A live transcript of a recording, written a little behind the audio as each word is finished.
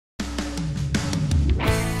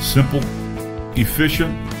Simple,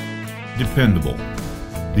 efficient, dependable.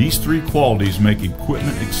 These three qualities make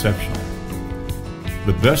equipment exceptional.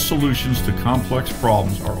 The best solutions to complex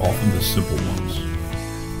problems are often the simple ones,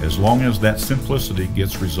 as long as that simplicity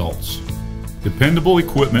gets results. Dependable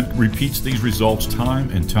equipment repeats these results time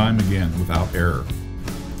and time again without error.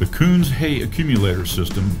 The Mfg Hay Accumulator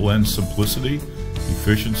system blends simplicity,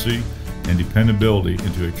 efficiency, and dependability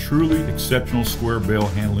into a truly exceptional square bale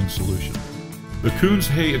handling solution. The Mfg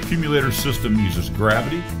Hay Accumulator system uses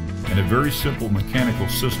gravity and a very simple mechanical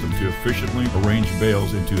system to efficiently arrange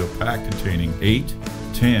bales into a pack containing 8,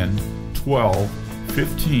 10, 12,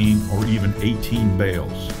 15, or even 18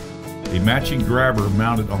 bales. A matching grabber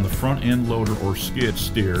mounted on the front end loader or skid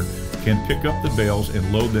steer can pick up the bales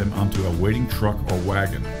and load them onto a waiting truck or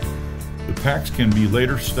wagon. The packs can be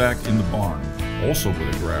later stacked in the barn, also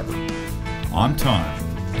with a grabber, on time,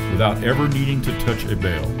 without ever needing to touch a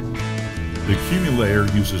bale. The accumulator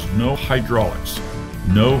uses no hydraulics,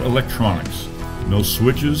 no electronics, no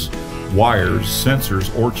switches, wires,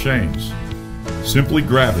 sensors, or chains. Simply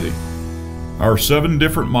gravity. Our 7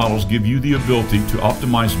 different models give you the ability to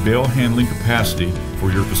optimize bale handling capacity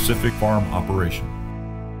for your specific farm operation.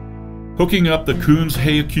 Hooking up the Mfg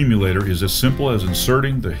Hay Accumulator is as simple as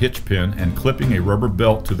inserting the hitch pin and clipping a rubber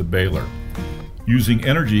belt to the baler. Using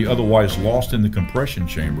energy otherwise lost in the compression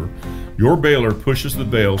chamber, your baler pushes the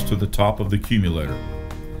bales to the top of the accumulator.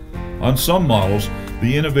 On some models,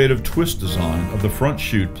 the innovative twist design of the front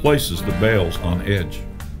chute places the bales on edge.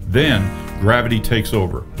 Then, gravity takes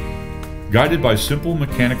over. Guided by simple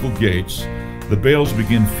mechanical gates, the bales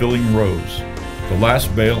begin filling rows. The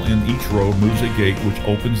last bale in each row moves a gate which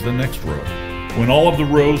opens the next row. When all of the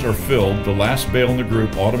rows are filled, the last bale in the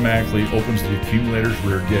group automatically opens the accumulator's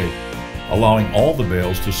rear gate, allowing all the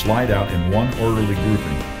bales to slide out in one orderly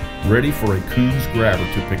grouping, ready for a Mfg grabber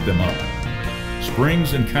to pick them up.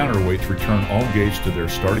 Springs and counterweights return all gates to their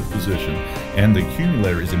starting position, and the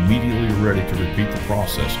accumulator is immediately ready to repeat the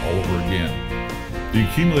process all over again. The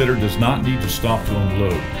accumulator does not need to stop to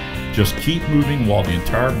unload. Just keep moving while the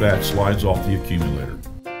entire batch slides off the accumulator.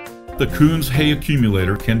 The Mfg Hay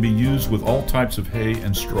Accumulator can be used with all types of hay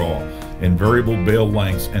and straw in variable bale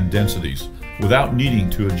lengths and densities without needing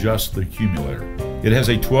to adjust the accumulator. It has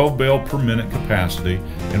a 12 bale per minute capacity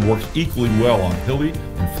and works equally well on hilly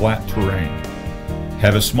and flat terrain.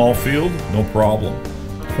 Have a small field? No problem.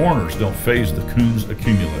 Corners don't phase the Mfg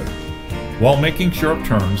Accumulator. While making sharp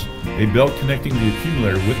turns, a belt connecting the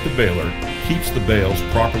accumulator with the baler keeps the bales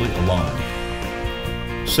properly aligned.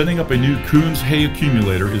 Setting up a new Mfg Hay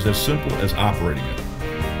Accumulator is as simple as operating it.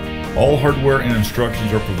 All hardware and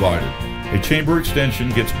instructions are provided. A chamber extension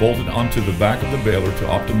gets bolted onto the back of the baler to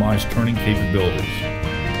optimize turning capabilities.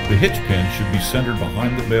 The hitch pin should be centered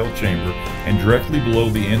behind the bale chamber and directly below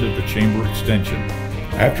the end of the chamber extension.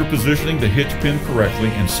 After positioning the hitch pin correctly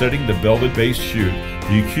and setting the belted base chute,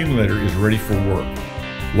 the accumulator is ready for work.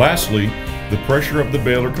 Lastly, the pressure of the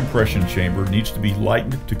baler compression chamber needs to be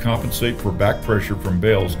lightened to compensate for back pressure from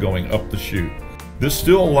bales going up the chute. This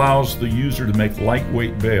still allows the user to make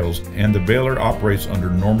lightweight bales, and the baler operates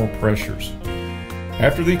under normal pressures.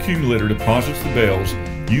 After the accumulator deposits the bales,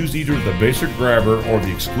 use either the basic grabber or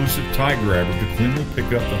the exclusive tie grabber to cleanly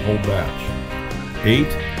pick up the whole batch. 8,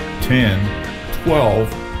 10, 12,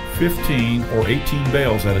 15, or 18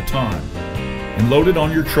 bales at a time. And load it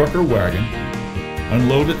on your truck or wagon,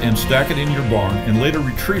 unload it and stack it in your barn, and later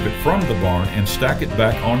retrieve it from the barn and stack it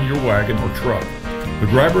back on your wagon or truck. The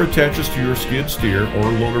grabber attaches to your skid steer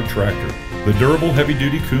or loader tractor. The durable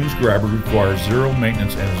heavy-duty Mfg grabber requires zero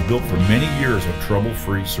maintenance and is built for many years of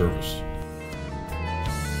trouble-free service.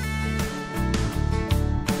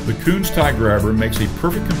 The Mfg tie grabber makes a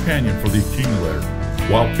perfect companion for the accumulator.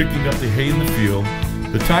 While picking up the hay in the field,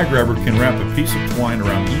 the tie grabber can wrap a piece of twine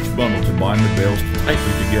around each bundle to bind the bales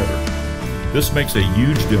tightly together. This makes a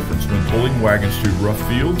huge difference when pulling wagons through rough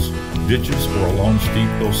fields, ditches, or along steep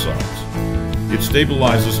hillsides. It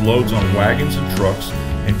stabilizes loads on wagons and trucks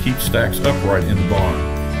and keeps stacks upright in the barn.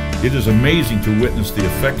 It is amazing to witness the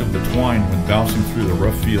effect of the twine when bouncing through the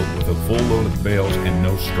rough field with a full load of bales and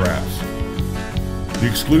no straps. The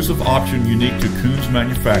exclusive option unique to Mfg's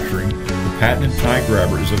manufacturing, the patented tie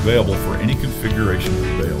grabber, is available for any configuration of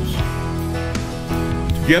bales.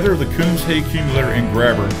 Together, the Mfg Hay Accumulator and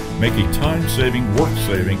grabber make a time-saving,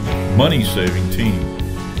 work-saving, money-saving team.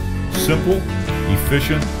 Simple,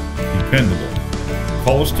 efficient, dependable.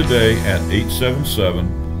 Call us today at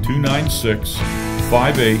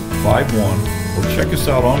 877-296-5851 or check us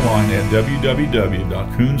out online at www.mfg.com.